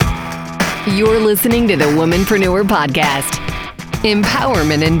You're listening to the Womanpreneur Podcast.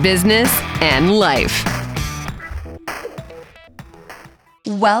 Empowerment in business and life.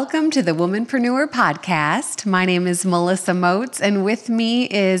 Welcome to the Womanpreneur Podcast. My name is Melissa Moats, and with me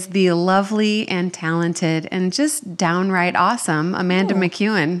is the lovely and talented and just downright awesome Amanda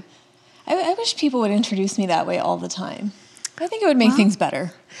McEwen. I wish people would introduce me that way all the time. I think it would make things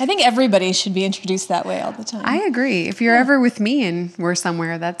better. I think everybody should be introduced that way all the time. I agree. If you're ever with me and we're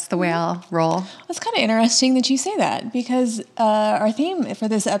somewhere, that's the way I'll roll. It's kind of interesting that you say that because our theme for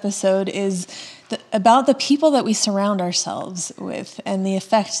this episode is about the people that we surround ourselves with and the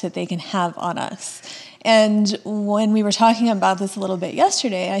effect that they can have on us. And when we were talking about this a little bit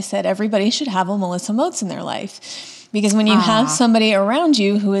yesterday, I said everybody should have a Melissa Moats in their life. Because when you have somebody around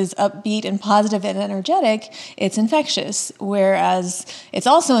you who is upbeat and positive and energetic, it's infectious. Whereas it's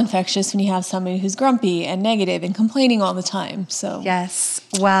also infectious when you have somebody who's grumpy and negative and complaining all the time. So yes.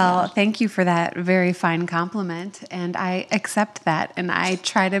 Well, Thank you for that very fine compliment. And I accept that. And I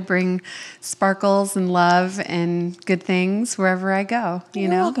try to bring sparkles and love and good things wherever I go. You're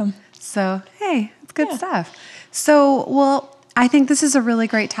welcome. So, hey, it's good stuff. So, I think this is a really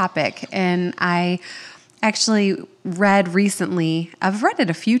great topic. And I actually read recently, I've read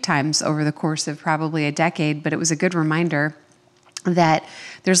it a few times over the course of probably a decade, but it was a good reminder that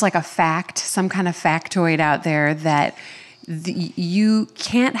there's like a fact, some kind of factoid out there that you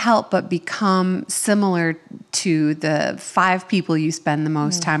can't help but become similar to the 5 people you spend the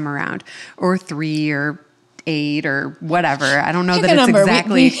most time around, or 3 or 8 or whatever. I don't know that it's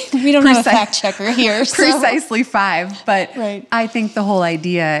exactly we don't have a fact checker here. So. Precisely 5, but right. I think the whole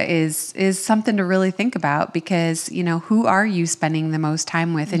idea is something to really think about because, who are you spending the most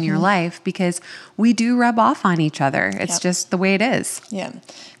time with in your life? Because we do rub off on each other. It's just the way it is. Yeah.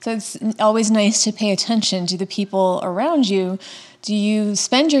 So it's always nice to pay attention to the people around you. Do you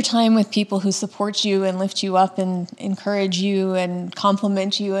spend your time with people who support you and lift you up and encourage you and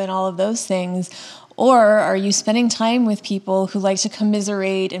compliment you and all of those things? Or are you spending time with people who like to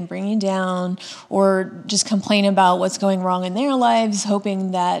commiserate and bring you down or just complain about what's going wrong in their lives, hoping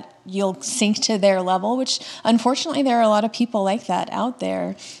that you'll sink to their level, which unfortunately there are a lot of people like that out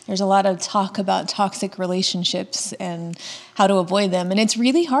there. There's a lot of talk about toxic relationships and how to avoid them. And it's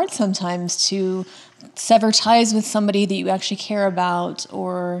really hard sometimes to sever ties with somebody that you actually care about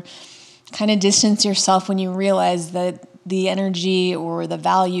or kind of distance yourself when you realize that the energy or the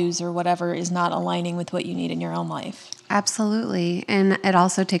values or whatever is not aligning with what you need in your own life. Absolutely. And it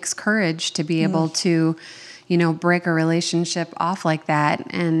also takes courage to be able to, break a relationship off like that.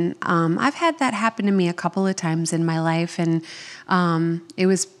 And I've had that happen to me a couple of times in my life. And it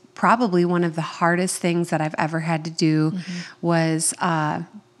was probably one of the hardest things that I've ever had to do was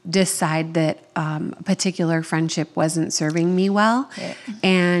decide that a particular friendship wasn't serving me well. Yeah.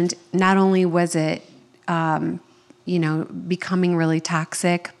 And not only was it becoming really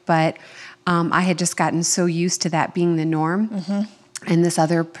toxic, but I had just gotten so used to that being the norm. And this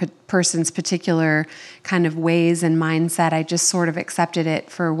other person's particular kind of ways and mindset, I just sort of accepted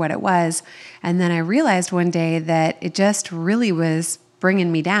it for what it was. And then I realized one day that it just really was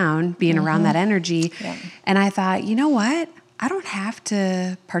bringing me down, being around that energy. Yeah. And I thought, you know what? I don't have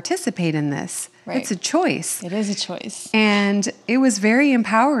to participate in this. Right. It's a choice. It is a choice. And it was very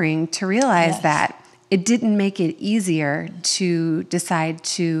empowering to realize that. It didn't make it easier to decide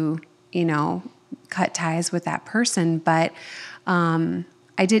to, cut ties with that person, but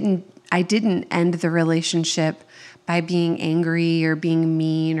I didn't end the relationship by being angry or being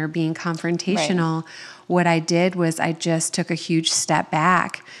mean or being confrontational. Right. What I did was I just took a huge step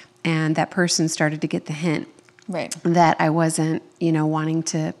back, and that person started to get the hint. Right. That I wasn't, wanting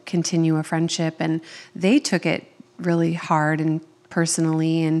to continue a friendship, and they took it really hard and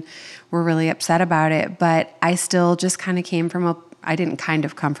personally and were really upset about it, but I still just kind of I didn't kind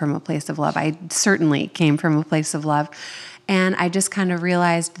of come from a place of love. I certainly came from a place of love. And I just kind of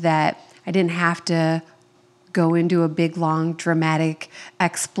realized that I didn't have to go into a big, long, dramatic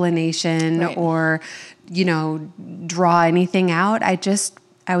explanation or, draw anything out.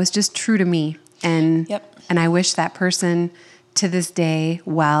 I was just true to me. And I wish that person to this day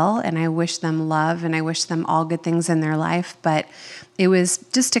well, and I wish them love, and I wish them all good things in their life. But it was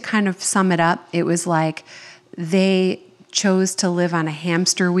just to kind of sum it up, it was like they chose to live on a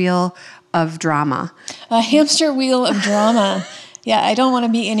hamster wheel of drama. A hamster wheel of drama. Yeah, I don't want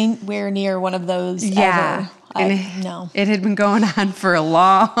to be anywhere near one of those ever. No. It had been going on for a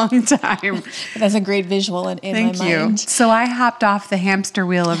long time. That's a great visual in my mind. Thank you. So I hopped off the hamster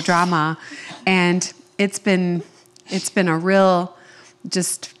wheel of drama, and it's been a real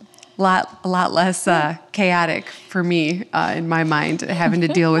just a lot less chaotic for me in my mind, having to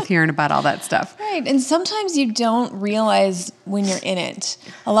deal with hearing about all that stuff. Right. And sometimes you don't realize when you're in it.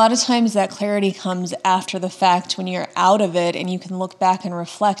 A lot of times that clarity comes after the fact when you're out of it and you can look back and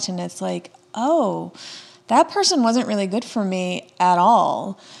reflect and it's like, oh, that person wasn't really good for me at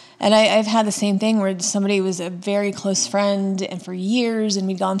all. And I've had the same thing where somebody was a very close friend and for years and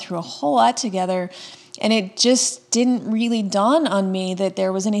we'd gone through a whole lot together and it just didn't really dawn on me that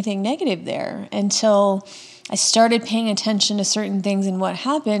there was anything negative there until I started paying attention to certain things. And what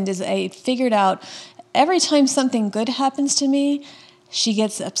happened is I figured out every time something good happens to me, she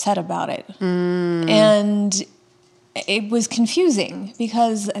gets upset about it. And it was confusing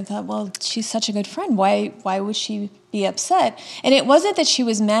because I thought, well, she's such a good friend. Why would she be upset? And it wasn't that she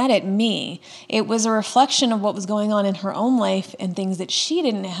was mad at me. It was a reflection of what was going on in her own life and things that she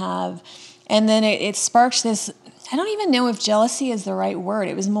didn't have. And then it sparked this, I don't even know if jealousy is the right word.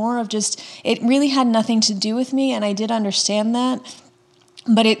 It was more of just, it really had nothing to do with me. And I did understand that,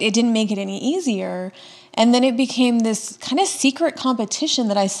 but it didn't make it any easier. And then it became this kind of secret competition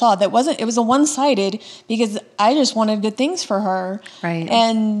that I saw that it was a one-sided because I just wanted good things for her. Right.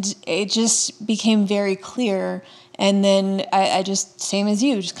 And it just became very clear. And then I just, same as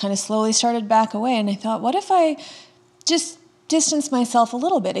you, just kind of slowly started back away. And I thought, what if I just distance myself a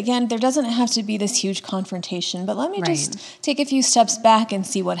little bit? Again, there doesn't have to be this huge confrontation, but let me just take a few steps back and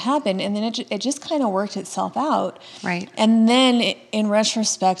see what happened. And then it just kind of worked itself out. Right. And then in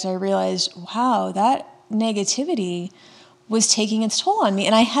retrospect, I realized, wow, that negativity was taking its toll on me.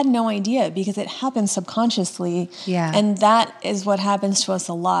 And I had no idea because it happened subconsciously. Yeah. And that is what happens to us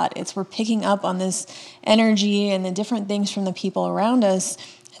a lot. We're picking up on this energy and the different things from the people around us.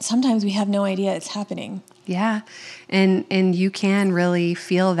 And sometimes we have no idea it's happening. Yeah. And you can really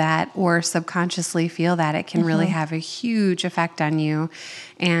feel that or subconsciously feel that. It can really have a huge effect on you.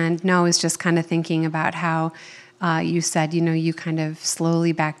 And no, I was just kind of thinking about how you said, you kind of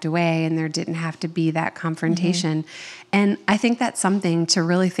slowly backed away and there didn't have to be that confrontation. And I think that's something to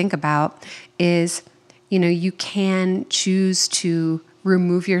really think about is, you can choose to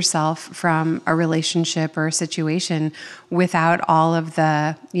remove yourself from a relationship or a situation without all of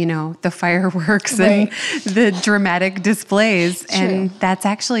the, the fireworks and the dramatic displays. True. And that's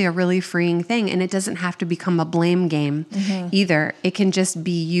actually a really freeing thing. And it doesn't have to become a blame game either. It can just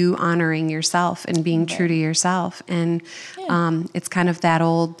be you honoring yourself and being true to yourself. And it's kind of that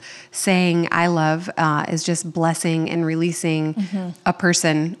old saying I love is just blessing and releasing a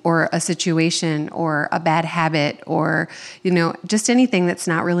person or a situation or a bad habit or, just anything that's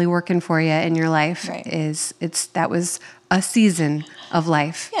not really working for you in your life that was a season of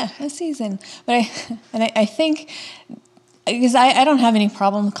life. Yeah, a season. But I think, because I don't have any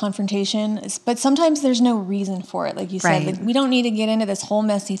problem with confrontation, but sometimes there's no reason for it. Like you said, like, we don't need to get into this whole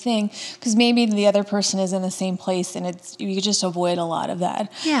messy thing because maybe the other person is in the same place and you could just avoid a lot of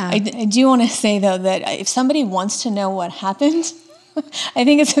that. Yeah. I do want to say, though, that if somebody wants to know what happened, I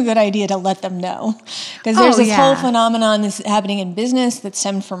think it's a good idea to let them know because there's this whole phenomenon that's happening in business that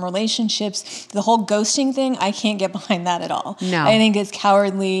stemmed from relationships. The whole ghosting thing, I can't get behind that at all. No. I think it's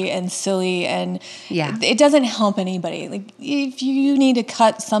cowardly and silly and it doesn't help anybody. Like if you need to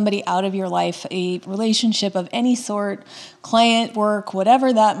cut somebody out of your life, a relationship of any sort, client, work,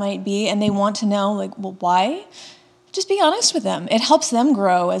 whatever that might be, and they want to know like, well, why? Just be honest with them. It helps them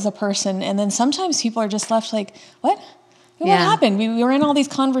grow as a person. And then sometimes people are just left like, what? What happened? We were in all these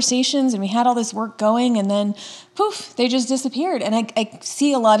conversations and we had all this work going and then poof, they just disappeared. And I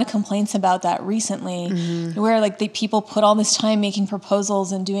see a lot of complaints about that recently where like the people put all this time making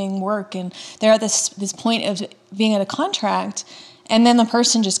proposals and doing work and they're at this point of being at a contract and then the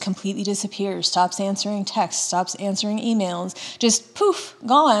person just completely disappears, stops answering texts, stops answering emails, just poof,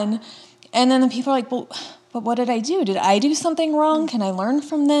 gone. And then the people are like, well, but what did I do? Did I do something wrong? Can I learn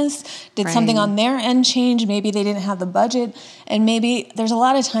from this? Did something on their end change? Maybe they didn't have the budget. And maybe there's a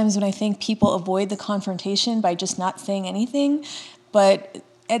lot of times when I think people avoid the confrontation by just not saying anything. But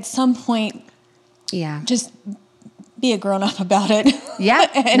at some point, just be a grown-up about it. Yeah,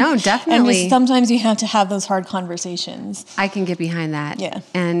 no, definitely. And sometimes you have to have those hard conversations. I can get behind that. Yeah.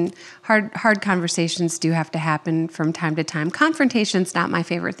 And hard conversations do have to happen from time to time. Confrontation's not my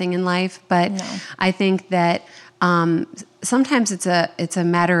favorite thing in life, but I think that sometimes it's a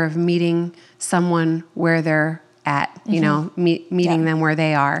matter of meeting someone where they're at, meeting them where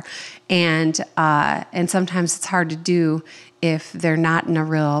they are. And sometimes it's hard to do if they're not in a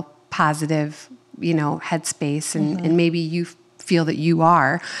real positive headspace and maybe you feel that you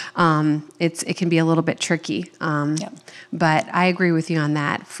are, it can be a little bit tricky. But I agree with you on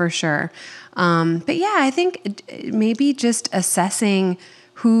that for sure. But yeah, I think maybe just assessing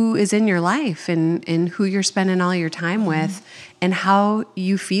who is in your life and who you're spending all your time with and how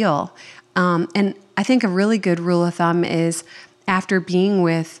you feel. And I think a really good rule of thumb is after being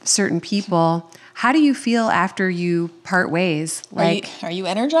with certain people, how do you feel after you part ways? Like, are you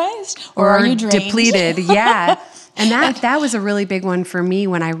energized or are you drained? Depleted? Yeah. And that was a really big one for me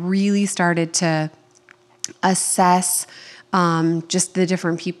when I really started to assess just the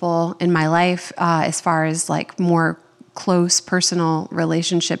different people in my life as far as like more close personal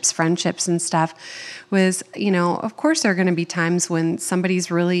relationships, friendships and stuff was, of course there are going to be times when somebody's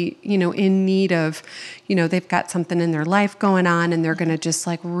really, in need of, they've got something in their life going on and they're going to just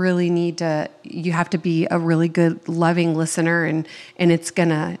like really need to, you have to be a really good, loving listener and it's going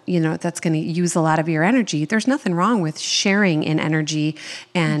to, that's going to use a lot of your energy. There's nothing wrong with sharing in energy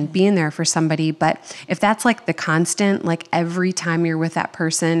and being there for somebody. But if that's like the constant, like every time you're with that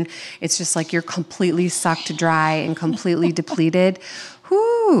person, it's just like you're completely sucked dry and completely depleted.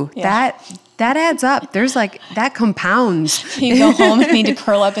 Whoo, that adds up. There's like, that compounds. You go home and need to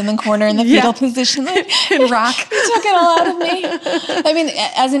curl up in the corner in the fetal position. Like, and rock. You took it all out of me. I mean,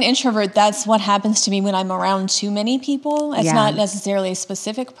 as an introvert, that's what happens to me when I'm around too many people. It's not necessarily a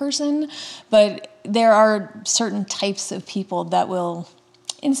specific person, but there are certain types of people that will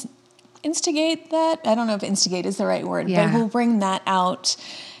instigate that. I don't know if instigate is the right word, but will bring that out.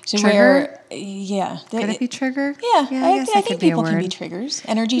 To trigger? Could it be trigger? Yeah, I think people can be triggers,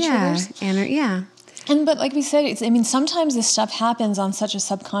 energy triggers. But like we said, sometimes this stuff happens on such a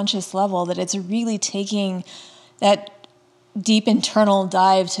subconscious level that it's really taking that deep internal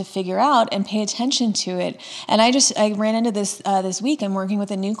dive to figure out and pay attention to it. And I ran into this this week. I'm working with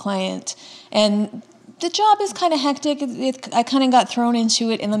a new client, and the job is kind of hectic. I kind of got thrown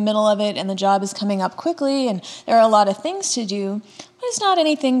into it in the middle of it, and the job is coming up quickly, and there are a lot of things to do. But it's not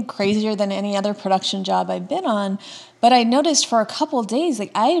anything crazier than any other production job I've been on. But I noticed for a couple of days,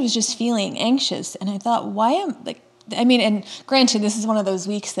 like I was just feeling anxious, and I thought, and granted, this is one of those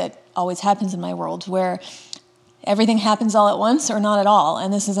weeks that always happens in my world where everything happens all at once or not at all.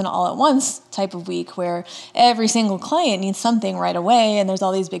 And this is an all at once type of week where every single client needs something right away. And there's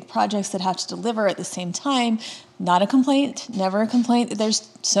all these big projects that have to deliver at the same time. Not a complaint, never a complaint. There's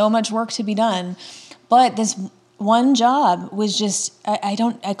so much work to be done. But this one job was just,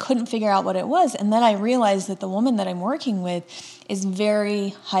 I couldn't figure out what it was. And then I realized that the woman that I'm working with is very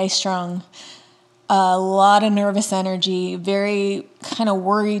high strung, a lot of nervous energy, very kind of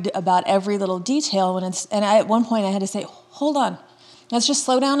worried about every little detail and at one point I had to say, hold on, let's just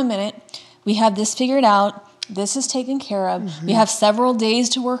slow down a minute. We have this figured out. This is taken care of. Mm-hmm. We have several days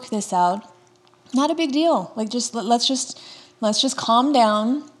to work this out. Not a big deal. Like let's just calm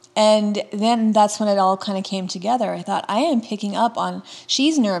down. And then that's when it all kind of came together. I thought, I am picking up on,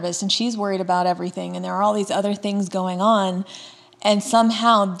 she's nervous and she's worried about everything. And there are all these other things going on. And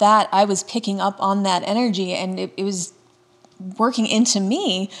somehow that I was picking up on that energy and it was working into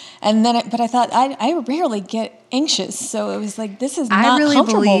me. And then, but I thought, I rarely get anxious. So it was like, this is not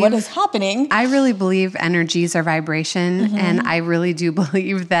comfortable. What is happening? I really believe energies are vibration. Mm-hmm. And I really do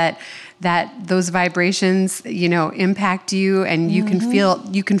believe that those vibrations, impact you and you can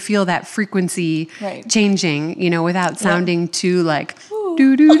feel that frequency changing, without sounding too like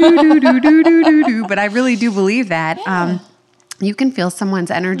do do do do do do do do. But I really do believe that. Yeah. You can feel someone's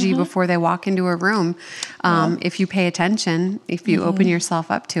energy before they walk into a room if you pay attention, if you open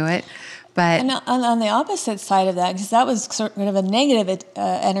yourself up to it. But and on the opposite side of that, because that was sort of a negative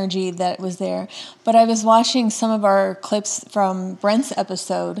energy that was there. But I was watching some of our clips from Brent's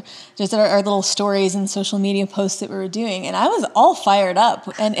episode, just our little stories and social media posts that we were doing, and I was all fired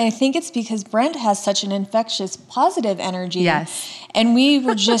up. And I think it's because Brent has such an infectious, positive energy. Yes. And we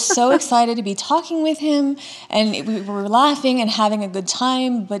were just so excited to be talking with him, and we were laughing and having a good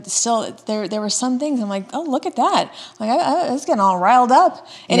time. But still, there were some things I'm like, oh, look at that! Like I was getting all riled up,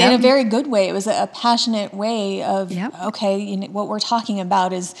 and in a very good way. It was a passionate way of okay, what we're talking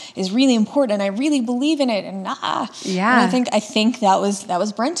about is really important, and I really believe in it. And And I think that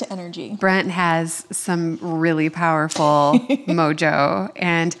was Brent energy. Brent has some really powerful mojo,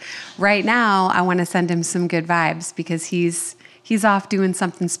 and right now I want to send him some good vibes because he's off doing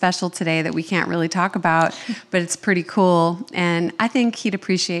something special today that we can't really talk about, but it's pretty cool. And I think he'd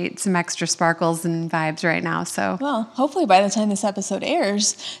appreciate some extra sparkles and vibes right now. So, well, hopefully by the time this episode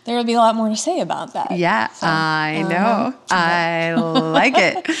airs, there will be a lot more to say about that. Yeah, so, I know. I like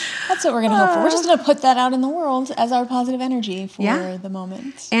it. That's what we're going to hope for. We're just going to put that out in the world as our positive energy for the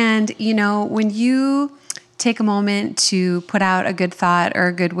moment. And, when you take a moment to put out a good thought or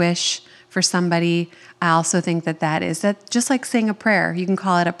a good wish for somebody, I also think that is just like saying a prayer. You can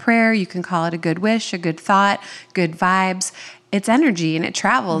call it a prayer, you can call it a good wish, a good thought, good vibes. it's energy and it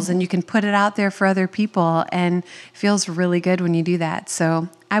travels and you can put it out there for other people, and it feels really good when you do that. So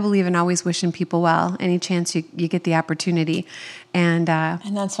I believe in always wishing people well, any chance you get the opportunity. And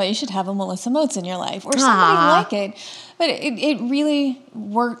that's why you should have a Melissa Moats in your life or somebody like it. But it really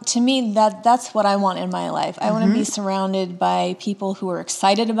worked to me. That's what I want in my life. I want to be surrounded by people who are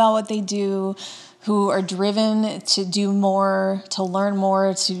excited about what they do, who are driven to do more, to learn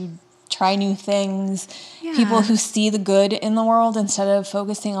more, to try new things, people who see the good in the world instead of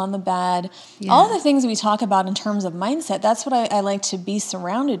focusing on the bad. All the things we talk about in terms of mindset, that's what I like to be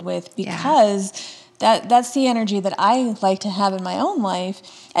surrounded with, because that's the energy that I like to have in my own life.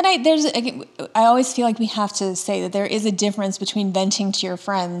 And I always feel like we have to say that there is a difference between venting to your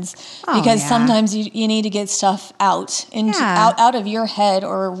friends, because sometimes you need to get stuff out out of your head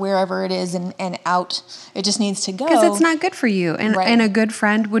or wherever it is and out. It just needs to go. Because it's not good for you. And a good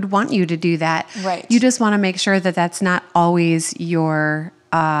friend would want you to do that. Right. You just want to make sure that that's not always your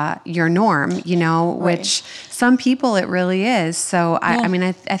norm, which some people it really is. So I mean,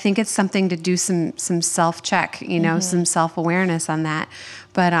 I think it's something to do some self-check, some self-awareness on that.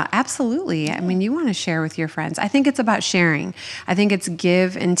 But absolutely, I mean, you want to share with your friends. I think it's about sharing. I think it's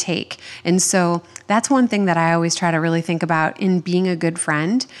give and take. And so that's one thing that I always try to really think about in being a good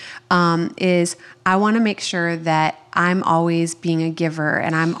friend, is I want to make sure that I'm always being a giver,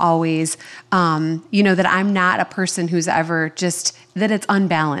 and I'm always, that I'm not a person who's ever just, that it's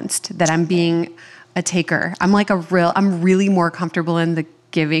unbalanced, that I'm being a taker. I'm really more comfortable in the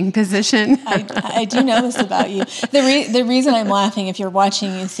giving position. I do know this about you. The reason I'm laughing, if you're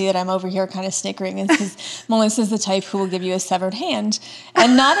watching, you see that I'm over here kind of snickering, is because Melissa's the type who will give you a severed hand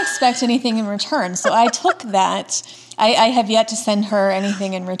and not expect anything in return. So I took that. I have yet to send her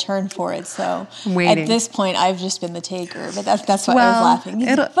anything in return for it. So at this point, I've just been the taker. But that's why I was laughing.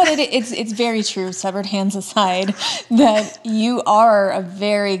 But it's very true, severed hands aside, that you are a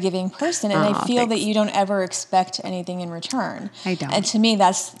very giving person. And I feel that you don't ever expect anything in return. I don't. And to me,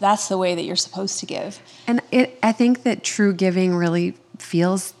 that's the way that you're supposed to give. And I think that true giving really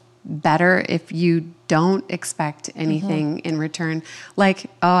feels better if you don't expect anything in return.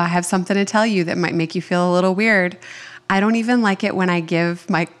 Like, I have something to tell you that might make you feel a little weird. I don't even like it when I give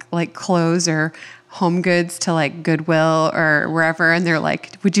my clothes or home goods to Goodwill or wherever, and they're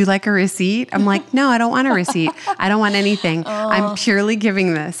like, "Would you like a receipt?" I'm like, "No, I don't want a receipt. I don't want anything. I'm purely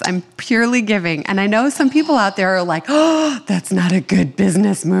giving this. I'm purely giving." And I know some people out there are like, "Oh, that's not a good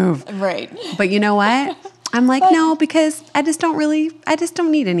business move." Right. But you know what? I'm like, no, because I just don't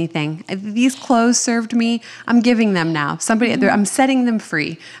need anything. These clothes served me. I'm giving them now. I'm setting them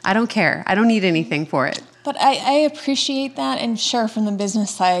free. I don't care. I don't need anything for it. But I appreciate that. And sure, from the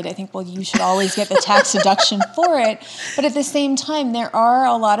business side, I think, you should always get the tax deduction for it. But at the same time, there are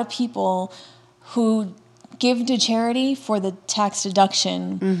a lot of people who give to charity for the tax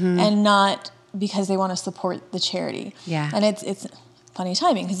deduction and not because they want to support the charity. Yeah. And it's funny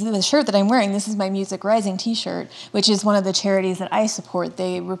timing, because the shirt that I'm wearing, this is my Music Rising t-shirt, which is one of the charities that I support.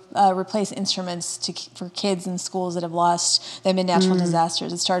 They replace instruments for kids in schools that have lost them in natural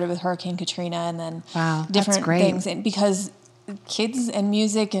disasters. It started with Hurricane Katrina and then different things. And because kids and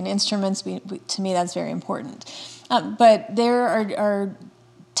music and instruments, to me, that's very important. But there are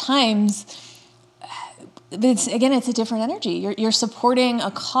times, it's a different energy. You're supporting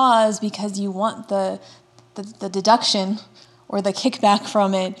a cause because you want the deduction or the kickback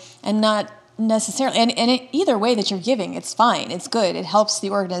from it, and not necessarily, and either way that you're giving, it's fine, it's good, it helps the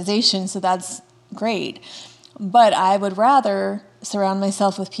organization, so that's great. But I would rather surround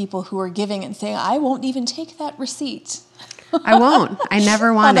myself with people who are giving and saying, I won't even take that receipt. I won't. I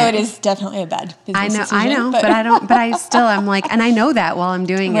never want Although it. it is definitely a bad business decision. I know, but I don't. But I still, I'm like, and I know that while I'm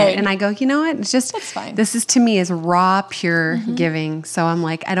doing it, and I go, you know what? It's just, that's fine. This is, to me, is raw, pure giving. So I'm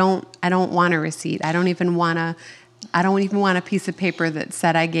like, I don't want a receipt. I don't even want a piece of paper that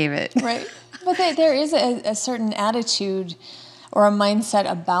said I gave it. Right. But there is a certain attitude or a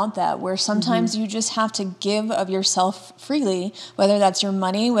mindset about that, where sometimes you just have to give of yourself freely, whether that's your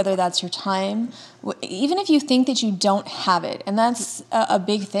money, whether that's your time, even if you think that you don't have it. And that's a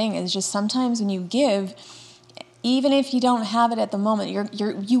big thing, is just sometimes when you give, even if you don't have it at the moment,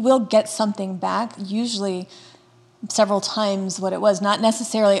 you will get something back, usually several times what it was. Not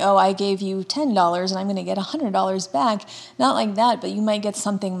necessarily, I gave you $10 and I'm going to get $100 back. Not like that, but you might get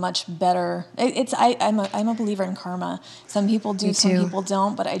something much better. I'm a believer in karma. Some people do, some people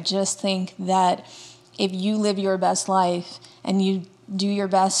don't, but I just think that if you live your best life and you do your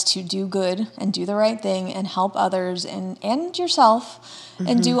best to do good and do the right thing and help others and yourself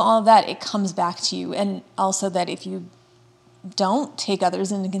and do all of that, it comes back to you. And also that if you don't take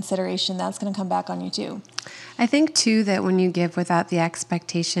others into consideration, that's going to come back on you too. I think too that when you give without the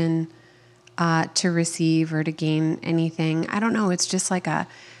expectation to receive or to gain anything, I don't know, it's just like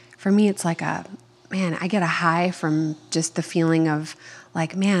for me, it's like man, I get a high from just the feeling of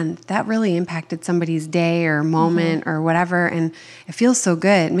like, man, that really impacted somebody's day or moment or whatever. And it feels so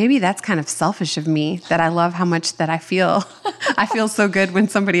good. Maybe that's kind of selfish of me that I love how much that I feel. I feel so good when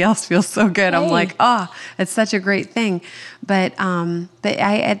somebody else feels so good. I'm like, it's such a great thing. But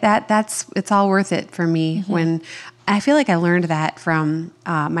it's all worth it for me when I feel like I learned that from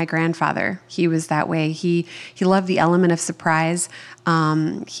my grandfather. He was that way. He loved the element of surprise.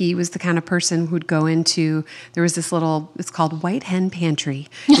 He was the kind of person who'd go into, there was this it's called White Hen Pantry.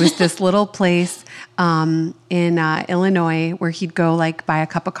 It was this little place in Illinois where he'd go like buy a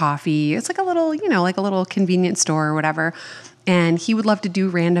cup of coffee. It's like a little, like a little convenience store or whatever. And he would love to do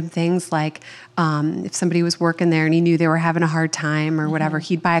random things like if somebody was working there and he knew they were having a hard time or whatever,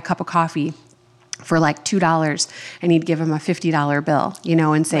 he'd buy a cup of coffee for like $2 and he'd give them a $50 bill,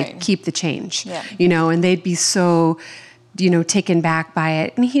 and say, keep the change, and they'd be so, taken back by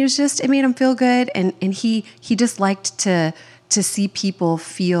it. And it made him feel good. And he just liked to see people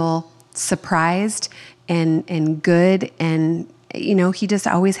feel surprised and good. And, he just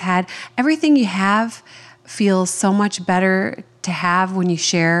always had everything you have feels so much better to have when you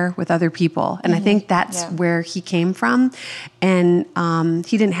share with other people. And I think that's where he came from. And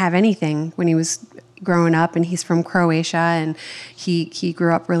he didn't have anything when he was growing up, and he's from Croatia, and he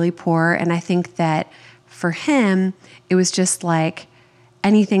grew up really poor. And I think that for him, it was just like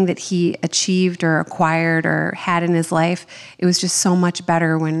anything that he achieved or acquired or had in his life, it was just so much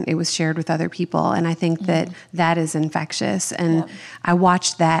better when it was shared with other people. And I think that is infectious. And I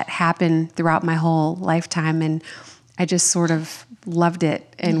watched that happen throughout my whole lifetime, and I just sort of loved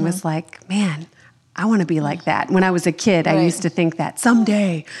it and was like, man, I want to be like that. When I was a kid, I used to think that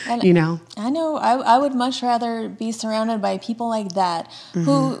someday, I know. I would much rather be surrounded by people like that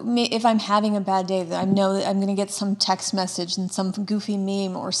who, if I'm having a bad day, I know that I'm going to get some text message and some goofy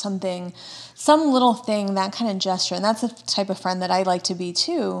meme or something, some little thing, that kind of gesture. And that's the type of friend that I like to be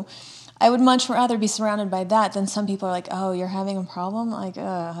too. I would much rather be surrounded by that than some people are like, oh, you're having a problem? Like,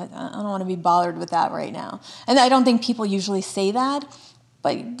 I don't want to be bothered with that right now. And I don't think people usually say that.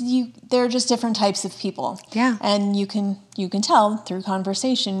 But there are just different types of people. Yeah. And you can tell through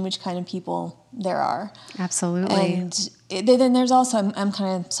conversation which kind of people there are. Absolutely. And then there's also, I'm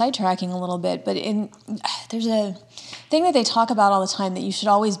kind of sidetracking a little bit, but there's a thing that they talk about all the time, that you should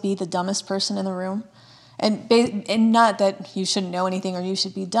always be the dumbest person in the room. And not that you shouldn't know anything or you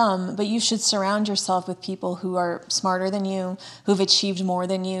should be dumb, but you should surround yourself with people who are smarter than you, who've achieved more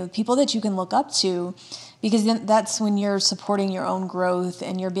than you, people that you can look up to. Because then that's when you're supporting your own growth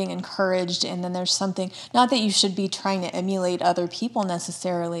and you're being encouraged. And then there's something, not that you should be trying to emulate other people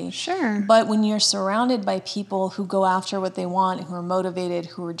necessarily. Sure. But when you're surrounded by people who go after what they want, who are motivated,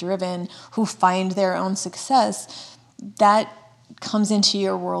 who are driven, who find their own success, that comes into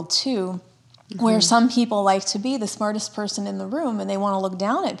your world too. Where some people like to be the smartest person in the room and they want to look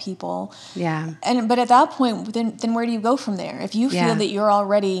down at people. Yeah. But at that point, then where do you go from there? If you feel that you're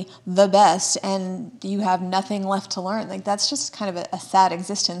already the best and you have nothing left to learn, like that's just kind of a sad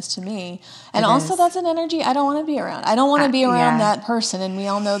existence to me. And also that's an energy I don't want to be around. I don't want to be around that person. And we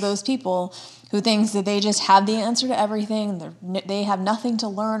all know those people who thinks that they just have the answer to everything. They have nothing to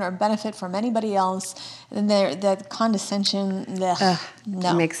learn or benefit from anybody else. And that condescension, no.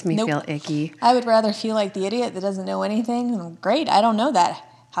 It makes me feel icky. I would rather feel like the idiot that doesn't know anything. Great, I don't know that.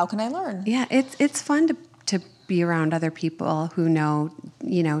 How can I learn? Yeah, it's fun to be around other people who know,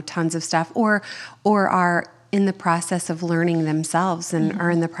 tons of stuff or are in the process of learning themselves and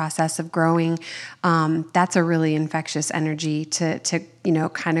are in the process of growing. That's a really infectious energy to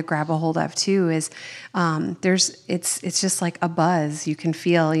kind of grab a hold of too. Is it's just like a buzz you can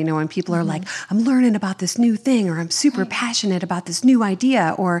feel, when people are like, I'm learning about this new thing, or I'm super passionate about this new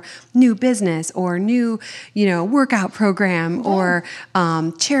idea or new business or new, workout program or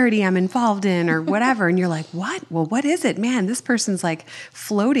charity I'm involved in or whatever. And you're like, what? Well, what is it? Man, this person's like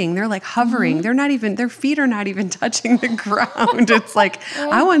floating. They're like hovering. They're not even, their feet are not even touching the ground. It's like,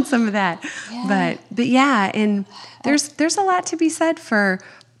 I want some of that. Yeah. But yeah, and there's a lot to be said for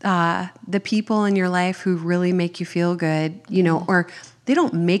the people in your life who really make you feel good, or they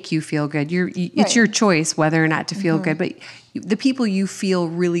don't make you feel good. It's your choice whether or not to feel good. But the people you feel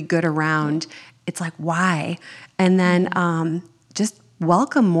really good around, it's like, why? And then just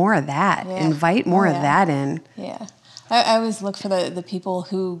welcome more of that. Invite more of that in. Yeah. I always look for the people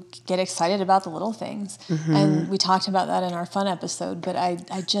who get excited about the little things. And we talked about that in our fun episode, but I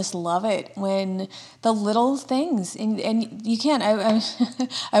just love it when the little things, and you can't,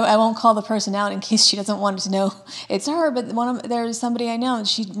 I won't call the person out in case she doesn't want to know it's her, but there's somebody I know,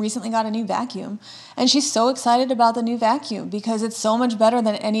 she recently got a new vacuum, and she's so excited about the new vacuum because it's so much better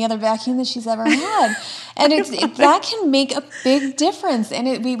than any other vacuum that she's ever had. And that can make a big difference.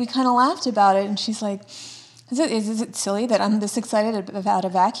 And we kind of laughed about it, and she's like, Is it silly that I'm this excited about a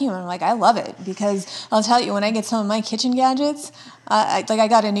vacuum? And I'm like, I love it, because I'll tell you, when I get some of my kitchen gadgets, I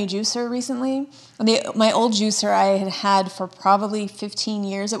got a new juicer recently. My old juicer I had for probably 15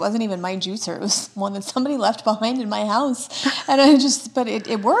 years. It wasn't even my juicer. It was one that somebody left behind in my house. And but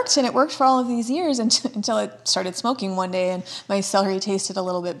it worked, and it worked for all of these years until it started smoking one day, and my celery tasted a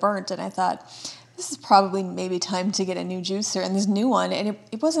little bit burnt. And I thought, this is probably maybe time to get a new juicer, and this new one, and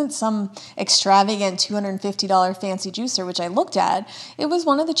it wasn't some extravagant $250 fancy juicer, which I looked at. It was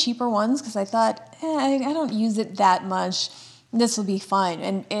one of the cheaper ones because I thought, I don't use it that much. This will be fine.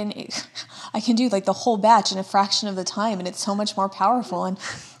 And I can do like the whole batch in a fraction of the time, and it's so much more powerful. And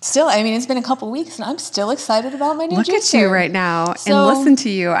still, I mean, it's been a couple weeks, and I'm still excited about my new juicer. Look at you right now and listen to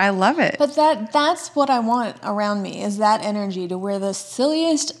you. I love it. But that's what I want around me, is that energy to where the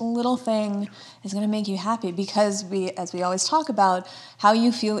silliest little thing is going to make you happy, because as we always talk about, how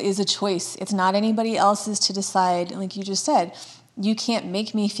you feel is a choice. It's not anybody else's to decide. Like you just said, you can't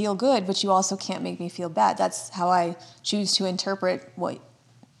make me feel good, but you also can't make me feel bad. That's how I choose to interpret what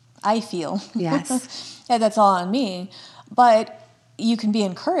I feel. Yes. Yeah, that's all on me. But you can be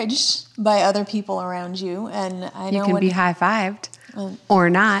encouraged by other people around you. And I know you can be high-fived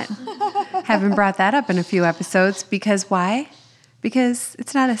or not. Haven't brought that up in a few episodes, because why? Because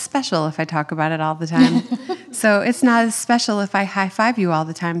it's not as special if I talk about it all the time. So it's not as special if I high-five you all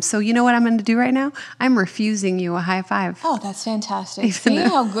the time. So you know what I'm going to do right now? I'm refusing you a high five. Oh, that's fantastic. See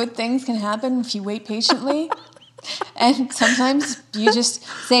how good things can happen if you wait patiently? And sometimes you just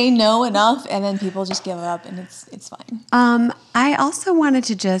say no enough, and then people just give up, and it's fine. I also wanted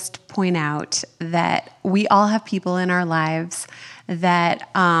to just point out that we all have people in our lives that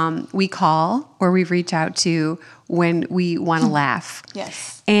we call or we reach out to when we want to laugh.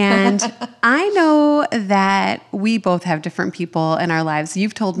 Yes. And I know that we both have different people in our lives.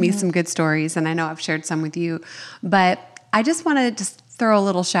 You've told me some good stories, and I know I've shared some with you. But I just want to just throw a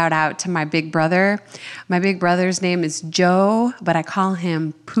little shout out to my big brother. My big brother's name is Joe, but I call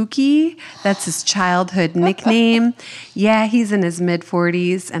him Pookie. That's his childhood nickname. Yeah, he's in his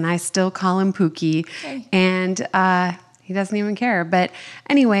mid-40s, and I still call him Pookie. Okay. And he doesn't even care. But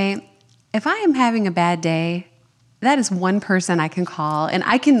anyway, if I am having a bad day, that is one person I can call, and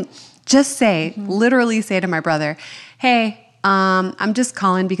I can just say, literally say to my brother, hey, I'm just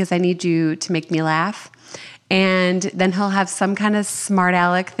calling because I need you to make me laugh. And then he'll have some kind of smart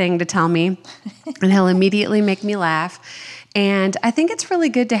aleck thing to tell me, and he'll immediately make me laugh. And I think it's really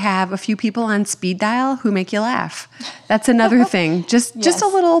good to have a few people on speed dial who make you laugh. That's another thing. Just a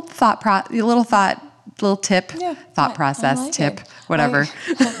little little tip, thought process, like tip, it. Whatever.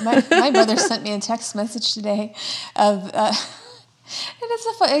 My brother sent me a text message today of, and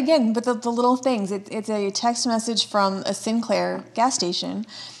it's again, but the little things. It's a text message from a Sinclair gas station,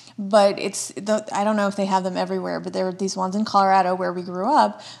 but I don't know if they have them everywhere, but there are these ones in Colorado where we grew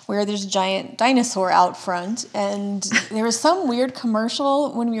up, where there's a giant dinosaur out front, and there was some weird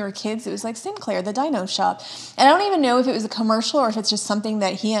commercial when we were kids. It was like Sinclair, the dino shop, and I don't even know if it was a commercial or if it's just something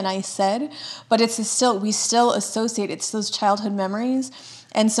that he and I said, but we still associate it's those childhood memories.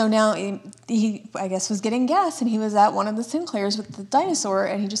 And so now he, I guess, was getting gas, and he was at one of the Sinclairs with the dinosaur,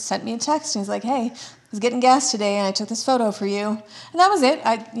 and he just sent me a text, and he's like, hey, I was getting gas today, and I took this photo for you. And that was it.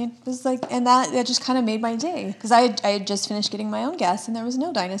 It was like, and that just kind of made my day, because I had just finished getting my own gas, and there was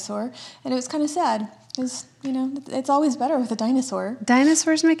no dinosaur, and it was kind of sad, because, it's always better with a dinosaur.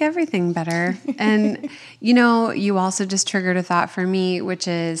 Dinosaurs make everything better. And, you also just triggered a thought for me, which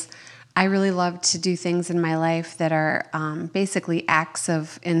is, I really love to do things in my life that are basically acts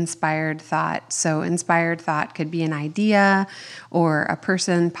of inspired thought. So inspired thought could be an idea, or a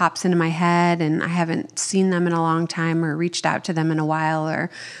person pops into my head and I haven't seen them in a long time or reached out to them in a while or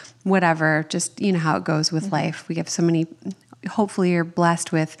whatever. Just, how it goes with life. We have so many, hopefully you're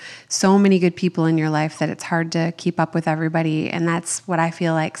blessed with so many good people in your life that it's hard to keep up with everybody. And that's what I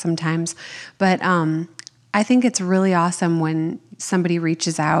feel like sometimes. But I think it's really awesome when somebody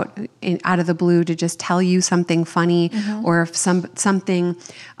reaches out of the blue to just tell you something funny, or if something,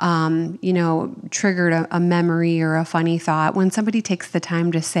 triggered a memory or a funny thought. When somebody takes the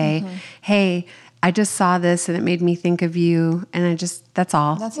time to say, hey, I just saw this and it made me think of you. And that's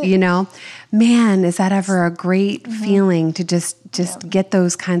all. That's it. You know, man, is that ever a great feeling to just get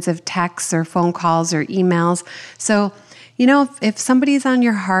those kinds of texts or phone calls or emails. So, you know, if somebody's on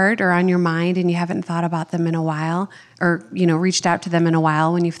your heart or on your mind and you haven't thought about them in a while, or, you know, reached out to them in a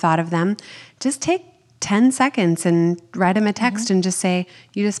while when you've thought of them, just take 10 seconds and write them a text and just say,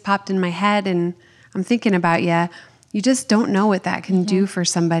 you just popped in my head and I'm thinking about you. You just don't know what that can do for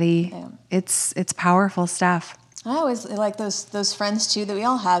somebody. Yeah. It's powerful stuff. I always like those friends too that we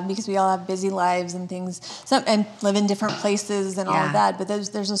all have, because we all have busy lives and things, and live in different places and all of that. But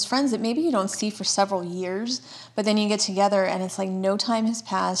there's those friends that maybe you don't see for several years, but then you get together and it's like no time has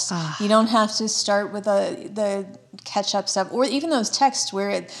passed. You don't have to start with the catch up stuff, or even those texts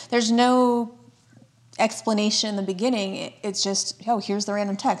where there's no explanation in the beginning. It's just, oh, here's the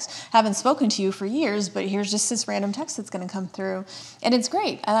random text. Haven't spoken to you for years, but here's just this random text that's going to come through. And it's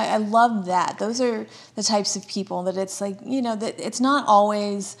great. I love that. Those are the types of people that it's like, you know, that it's not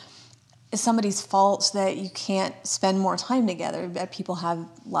always somebody's fault that you can't spend more time together. That people have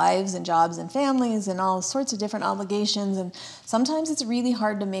lives and jobs and families and all sorts of different obligations. And sometimes it's really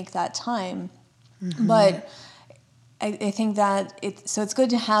hard to make that time. But I think that it's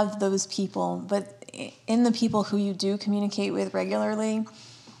good to have those people, but in the people who you do communicate with regularly,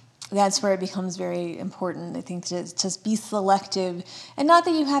 that's where it becomes very important, I think, to just be selective. And not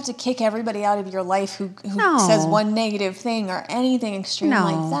that you have to kick everybody out of your life who says one negative thing or anything extreme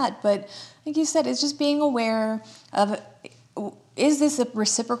like that. But like you said, it's just being aware of, is this a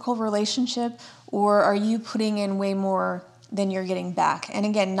reciprocal relationship, or are you putting in way more than you're getting back? And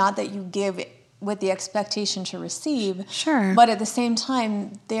again, not that you give with the expectation to receive. Sure. But at the same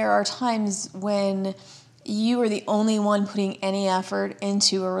time, there are times when you are the only one putting any effort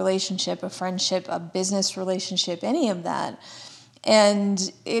into a relationship, a friendship, a business relationship, any of that.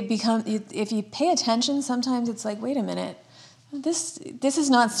 And it becomes, if you pay attention, sometimes it's like, wait a minute, this is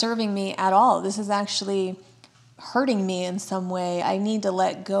not serving me at all. This is actually hurting me in some way. I need to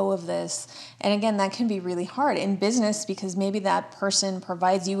let go of this. And again, that can be really hard in business, because maybe that person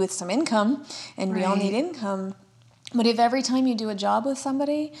provides you with some income, and we all need income. But if every time you do a job with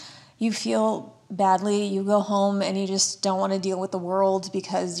somebody, you feel badly, you go home and you just don't want to deal with the world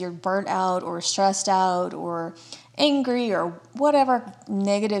because you're burnt out or stressed out or angry or whatever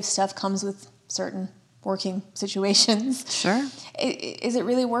negative stuff comes with certain working situations. Sure. Is it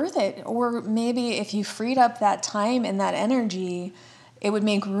really worth it? Or maybe if you freed up that time and that energy, it would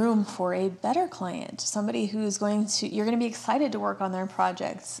make room for a better client, somebody who's you're going to be excited to work on their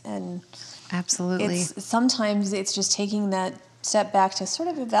projects. And absolutely. Sometimes it's just taking that step back to sort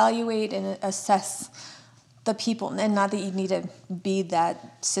of evaluate and assess the people, and not that you need to be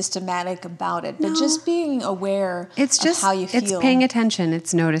that systematic about it, but just being aware of how you feel. It's paying attention.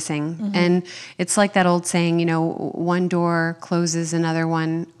 It's noticing. And it's like that old saying, you know, one door closes, another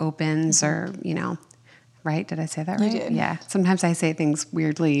one opens, or, you know, right? Did I say that right? You did. Yeah. Sometimes I say things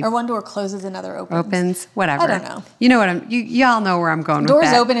weirdly. Or one door closes, another opens. Whatever. I don't know. You know what y'all know where I'm going doors with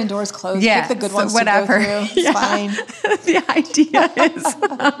that. Doors open and doors close. Yeah. Pick the good so ones whatever. to go through. It's fine. The idea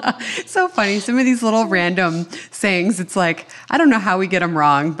is so funny. Some of these little random sayings, it's like, I don't know how we get them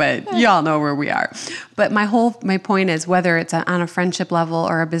wrong, but y'all know where we are. But my point is, whether it's on a friendship level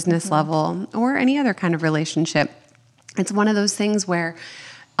or a business level or any other kind of relationship, it's one of those things where,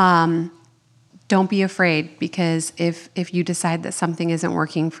 don't be afraid, because if you decide that something isn't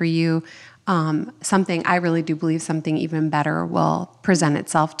working for you, I really do believe something even better will present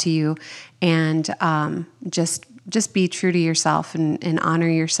itself to you. And just be true to yourself and honor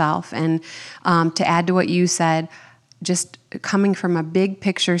yourself. And to add to what you said, just coming from a big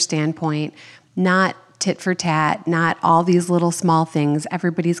picture standpoint, not tit for tat, not all these little small things.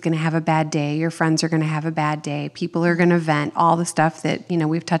 Everybody's going to have a bad day. Your friends are going to have a bad day. People are going to vent, all the stuff that, you know,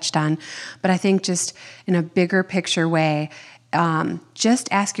 we've touched on. But I think just in a bigger picture way,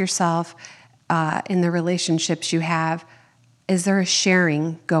 just ask yourself, in the relationships you have, is there a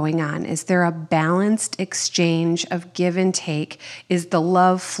sharing going on? Is there a balanced exchange of give and take? Is the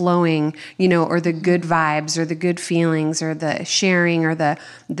love flowing, you know, or the good vibes or the good feelings or the sharing or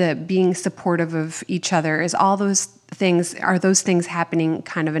the being supportive of each other? Are those things happening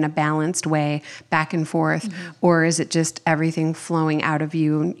kind of in a balanced way back and forth? Or is it just everything flowing out of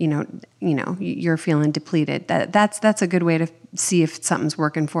you, you know, you're feeling depleted? That's a good way to see if something's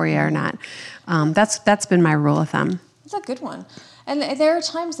working for you or not. That's been my rule of thumb. That's a good one. And there are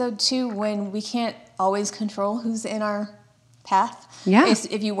times, though, too, when we can't always control who's in our path. Yeah.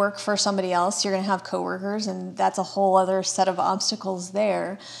 If you work for somebody else, you're going to have coworkers, and that's a whole other set of obstacles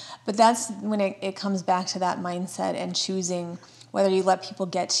there. But that's when it comes back to that mindset and choosing whether you let people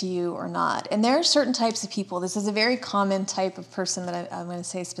get to you or not. And there are certain types of people. This is a very common type of person that I'm going to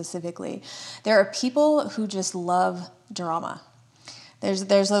say specifically. There are people who just love drama. There's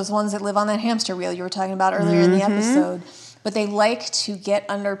those ones that live on that hamster wheel you were talking about earlier in the episode. But they like to get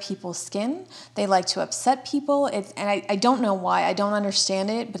under people's skin. They like to upset people. And I don't know why. I don't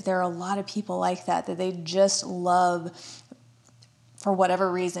understand it. But there are a lot of people like that they just love, for whatever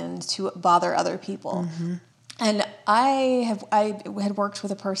reason, to bother other people. And I had worked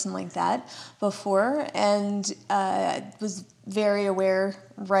with a person like that before, and was very aware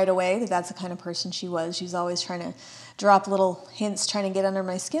right away that that's the kind of person she was. She was always trying to drop little hints, trying to get under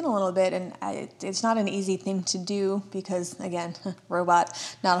my skin a little bit, and it's not an easy thing to do because, again,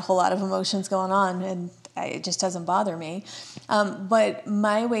 robot, not a whole lot of emotions going on, and it just doesn't bother me. But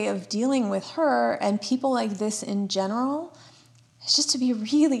my way of dealing with her and people like this in general is just to be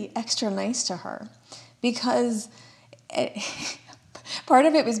really extra nice to her. Because part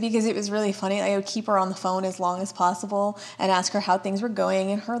of it was because it was really funny. I would keep her on the phone as long as possible and ask her how things were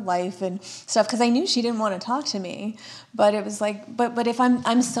going in her life and stuff, because I knew she didn't want to talk to me. But it was like, but if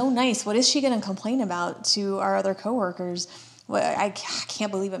I'm so nice, what is she going to complain about to our other coworkers? Well, I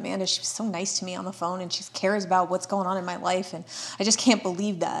can't believe Amanda, she was so nice to me on the phone and she cares about what's going on in my life, and I just can't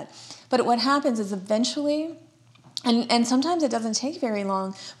believe that. But what happens is eventually, and sometimes it doesn't take very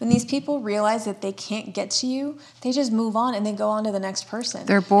long, when these people realize that they can't get to you, they just move on and they go on to the next person.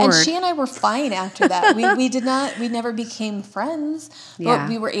 They're bored. And she and I were fine after that. We never became friends, but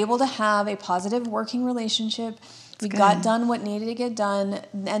we were able to have a positive working relationship. We got done what needed to get done,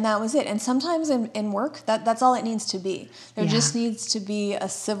 and that was it. And sometimes in work, that's all it needs to be. There just needs to be a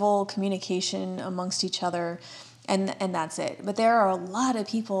civil communication amongst each other. And that's it. But there are a lot of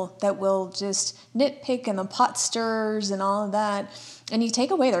people that will just nitpick and the pot stirs and all of that. And you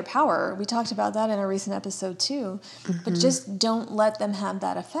take away their power. We talked about that in a recent episode too. But just don't let them have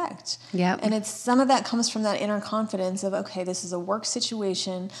that effect. Yep. And some of that comes from that inner confidence of, okay, this is a work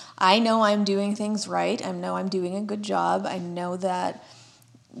situation. I know I'm doing things right. I know I'm doing a good job. I know that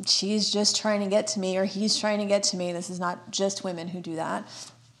she's just trying to get to me, or he's trying to get to me. This is not just women who do that.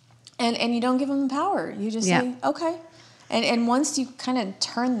 And you don't give them power. You just say, okay. And once you kind of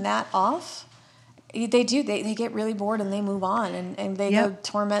turn that off, they get really bored and they move on and they go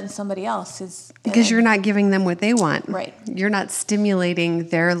torment somebody else. Because you're not giving them what they want. Right. You're not stimulating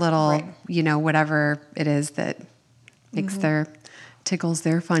their little, whatever it is that makes tickles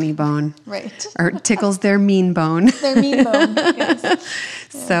their funny bone. Right. Or tickles their mean bone. Their mean bone, yes.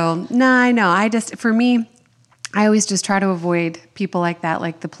 So, no, I know. For me, I always just try to avoid people like that,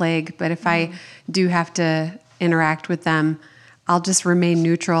 like the plague. But if I do have to interact with them, I'll just remain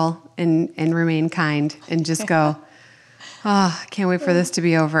neutral and remain kind and just go, oh, can't wait for this to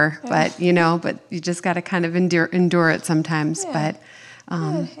be over. But, but you just got to kind of endure it sometimes. Yeah.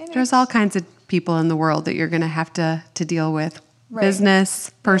 But there's all kinds of people in the world that you're going to have to deal with. Right.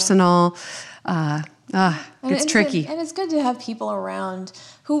 Business, personal, it's tricky. And it's good to have people around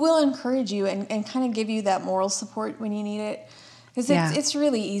who will encourage you and kind of give you that moral support when you need it. Because it's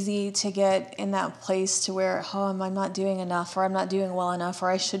really easy to get in that place to where, I'm not doing enough, or I'm not doing well enough, or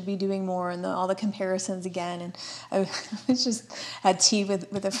I should be doing more, and all the comparisons again. And I just had tea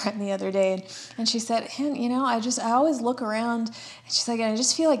with a friend the other day, and she said, I always look around, and she's like, I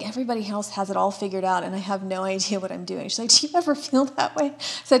just feel like everybody else has it all figured out, and I have no idea what I'm doing. She's like, do you ever feel that way? I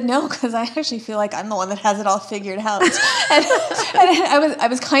said, no, because I actually feel like I'm the one that has it all figured out. and I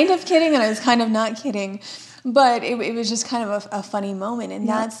was kind of kidding, and I was kind of not kidding. But it was just kind of a funny moment. And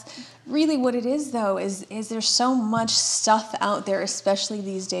that's really what it is, though, is there's so much stuff out there, especially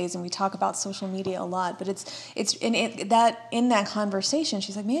these days. And we talk about social media a lot. But it's in that conversation,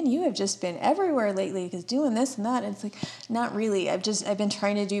 she's like, man, you have just been everywhere lately because doing this and that. And it's like, not really. I've been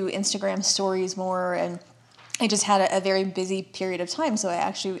trying to do Instagram stories more, and I just had a very busy period of time. So I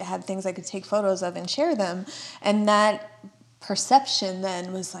actually had things I could take photos of and share them. And that perception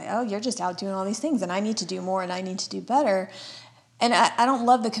then was like, oh, you're just out doing all these things and I need to do more and I need to do better. And I don't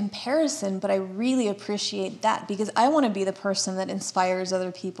love the comparison, but I really appreciate that because I want to be the person that inspires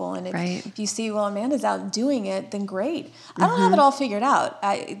other people. And if you see, well, Amanda's out doing it, then great. I don't have it all figured out.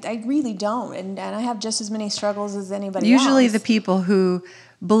 I really don't. And I have just as many struggles as anybody else. Usually the people who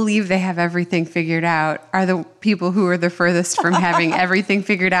believe they have everything figured out are the people who are the furthest from having everything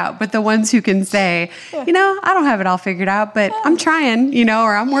figured out. But the ones who can say, I don't have it all figured out, but I'm trying,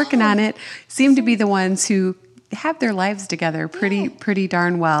 or I'm working on it, seem to be the ones who have their lives together pretty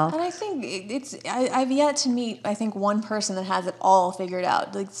darn well. And I think I've yet to meet, I think, one person that has it all figured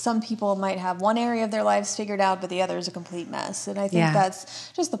out. Like some people might have one area of their lives figured out, but the other is a complete mess. And I think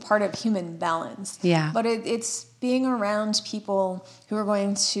that's just the part of human balance. Yeah. But it's being around people who are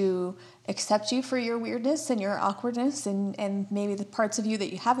going to accept you for your weirdness and your awkwardness and maybe the parts of you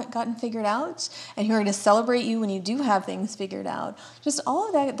that you haven't gotten figured out, and who are going to celebrate you when you do have things figured out. Just all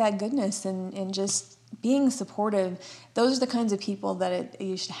of that goodness and just being supportive. Those are the kinds of people that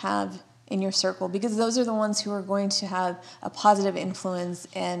you should have in your circle, because those are the ones who are going to have a positive influence,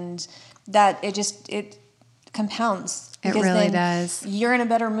 and that it compounds. It really does. You're in a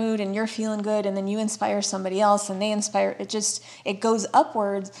better mood and you're feeling good, and then you inspire somebody else and they inspire. It goes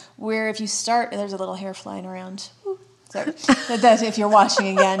upwards, where if you start, there's a little hair flying around. Sorry. That's if you're watching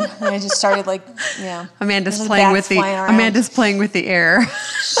again. And I just started Amanda's playing with the air.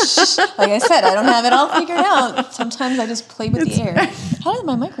 Like I said, I don't have it all figured out. Sometimes I just play with the air. How did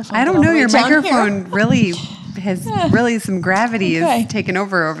my microphone? I don't know. Your microphone really has some gravity is taken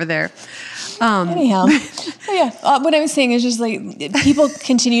over there. Anyhow, what I was saying is just like people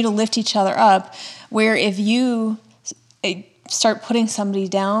continue to lift each other up. Where if you start putting somebody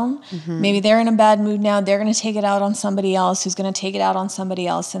down, maybe they're in a bad mood now, they're going to take it out on somebody else who's going to take it out on somebody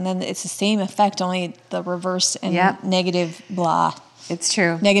else, and then it's the same effect, only the reverse and negative blah. It's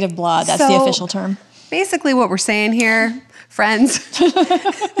true. Negative blah. That's the official term. Basically, what we're saying here, friends.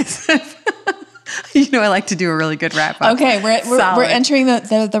 I like to do a really good wrap up. Okay, we're entering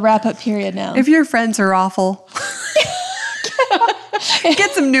the wrap up period now. If your friends are awful,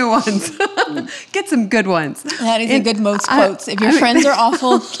 get some new ones. Get some good ones. That is a good most quotes. If your friends are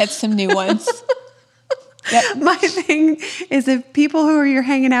awful, get some new ones. Yep. My thing is, if people who you're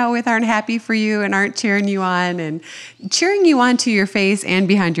hanging out with aren't happy for you and aren't cheering you on to your face and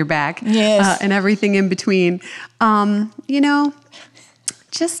behind your back, and everything in between,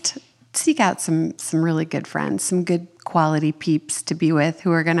 just seek out some really good friends, some good quality peeps to be with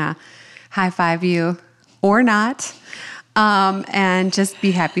who are going to high five you or not, and just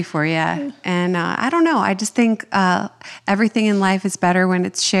be happy for you. And I don't know. I just think everything in life is better when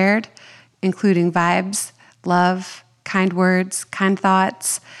it's shared, including vibes, love, kind words, kind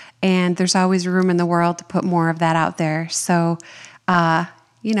thoughts. And there's always room in the world to put more of that out there. So,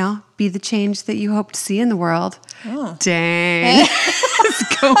 be the change that you hope to see in the world. Oh. Dang.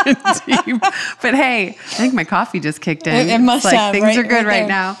 It's going deep. But hey, I think my coffee just kicked in. It must have. Things are good right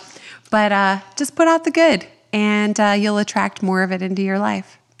now. But just put out the good, and you'll attract more of it into your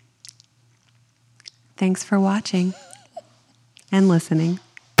life. Thanks for watching and listening.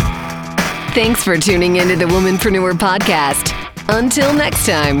 Thanks for tuning into the Womanpreneur Podcast. Until next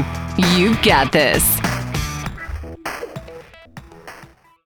time, you've got this.